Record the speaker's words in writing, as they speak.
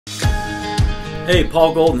Hey,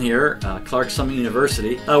 Paul Golden here, Clark Summit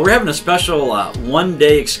University. We're having a special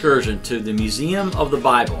one-day excursion to the Museum of the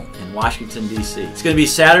Bible in Washington, D.C. It's going to be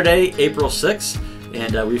Saturday, April 6th,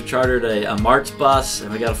 and we've chartered a March bus,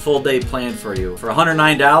 and we got a full day planned for you. For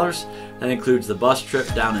 $109, that includes the bus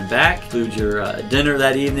trip down and back, includes your dinner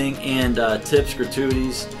that evening, and tips,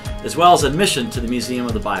 gratuities, as well as admission to the Museum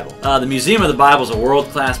of the Bible. The Museum of the Bible is a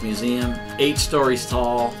world-class museum, 8 stories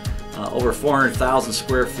tall, over 400,000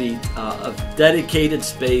 square feet of dedicated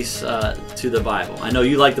space to the Bible. I know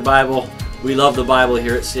you like the Bible. We love the Bible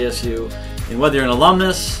here at CSU. And whether you're an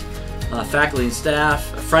alumnus, faculty and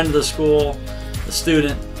staff, a friend of the school, a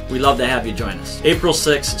student, we'd love to have you join us. April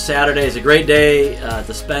 6th, Saturday, is a great day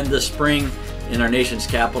to spend this spring in our nation's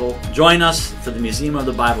capital. Join us for the Museum of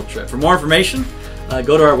the Bible trip. For more information,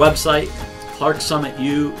 go to our website,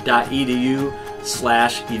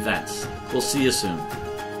 clarksummitu.edu/events. We'll see you soon.